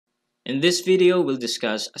In this video, we'll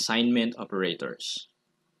discuss assignment operators.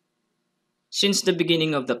 Since the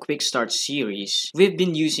beginning of the Quick Start series, we've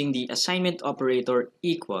been using the assignment operator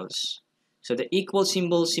equals. So the equal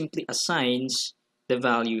symbol simply assigns the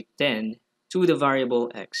value 10 to the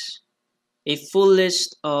variable x. A full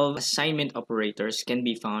list of assignment operators can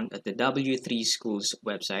be found at the W3 Schools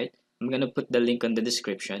website. I'm going to put the link on the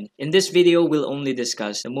description. In this video, we'll only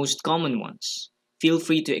discuss the most common ones. Feel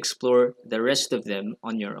free to explore the rest of them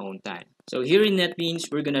on your own time. So here in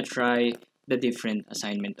NetBeans, we're going to try the different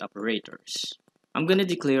assignment operators. I'm going to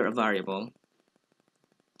declare a variable.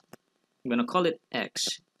 I'm going to call it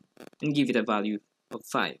x and give it a value of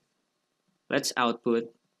 5. Let's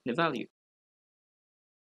output the value.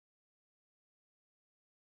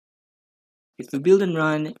 If we build and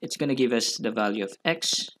run, it's going to give us the value of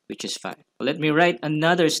x, which is 5. Let me write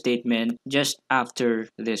another statement just after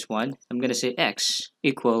this one. I'm going to say x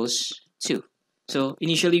equals 2. So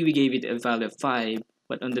initially we gave it a value of 5,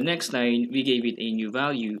 but on the next line, we gave it a new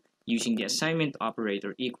value using the assignment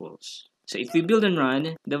operator equals. So if we build and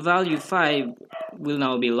run, the value 5 will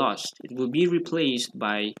now be lost. It will be replaced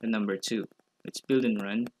by the number 2. Let's build and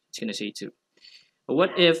run. It's going to say 2. But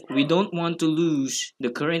what if we don't want to lose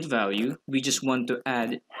the current value? We just want to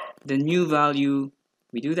add the new value.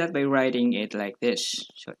 We do that by writing it like this.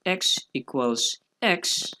 So x equals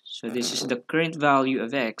x. So this is the current value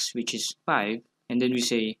of x, which is 5. And then we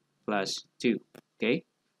say plus 2. Okay?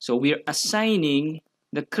 So we're assigning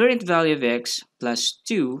the current value of x plus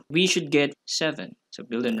 2. We should get 7. So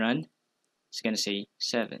build and run. It's going to say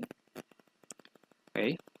 7.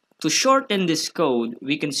 Okay? To shorten this code,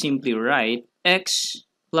 we can simply write x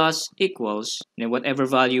plus equals whatever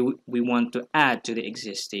value we want to add to the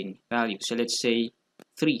existing value. So let's say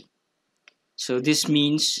 3. So this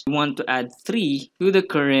means we want to add 3 to the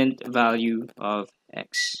current value of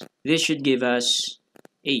x. This should give us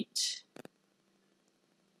 8.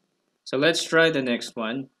 So let's try the next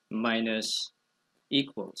one, minus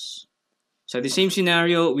equals. So the same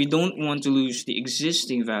scenario, we don't want to lose the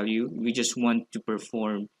existing value. We just want to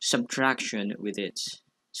perform subtraction with it.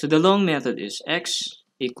 So the long method is x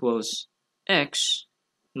equals x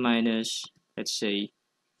minus, let's say,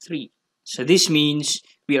 3. So this means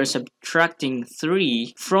we are subtracting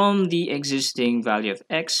 3 from the existing value of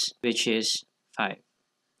x, which is 5.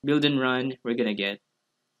 Build and run, we're going to get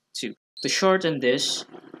 2. To shorten this,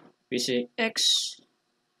 we say x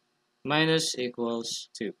minus equals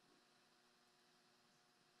 2.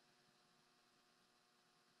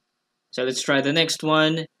 So let's try the next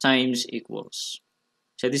one, times equals.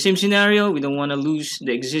 So the same scenario, we don't want to lose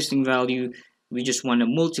the existing value. We just want to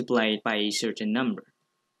multiply it by a certain number.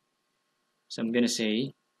 So I'm going to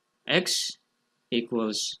say x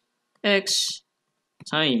equals x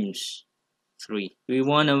times 3. We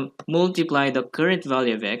want to multiply the current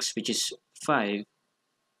value of x, which is 5,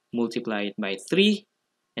 multiply it by 3,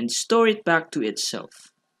 and store it back to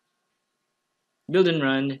itself. Build and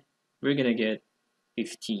run, we're going to get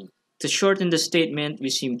 15. To shorten the statement, we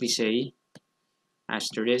simply say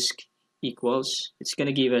asterisk equals. It's going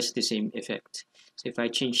to give us the same effect. So if I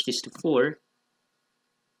change this to 4,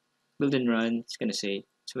 build and run, it's going to say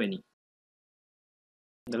 20.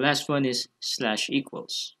 The last one is slash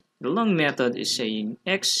equals. The long method is saying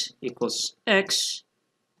x equals x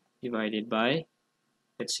divided by,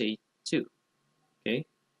 let's say, 2. Okay?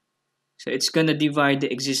 So it's going to divide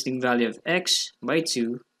the existing value of x by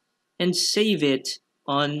 2 and save it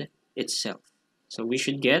on itself. So we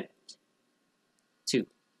should get 2.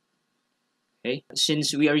 Okay?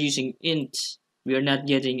 Since we are using int, we are not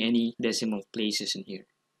getting any decimal places in here.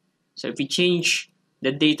 So if we change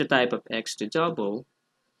the data type of x to double,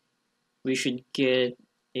 we should get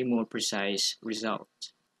a more precise result,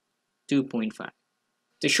 2.5.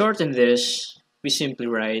 To shorten this, we simply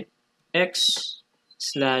write x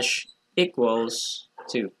slash equals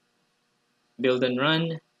 2. Build and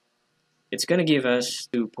run. It's going to give us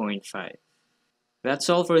 2.5. That's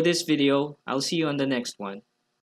all for this video. I'll see you on the next one.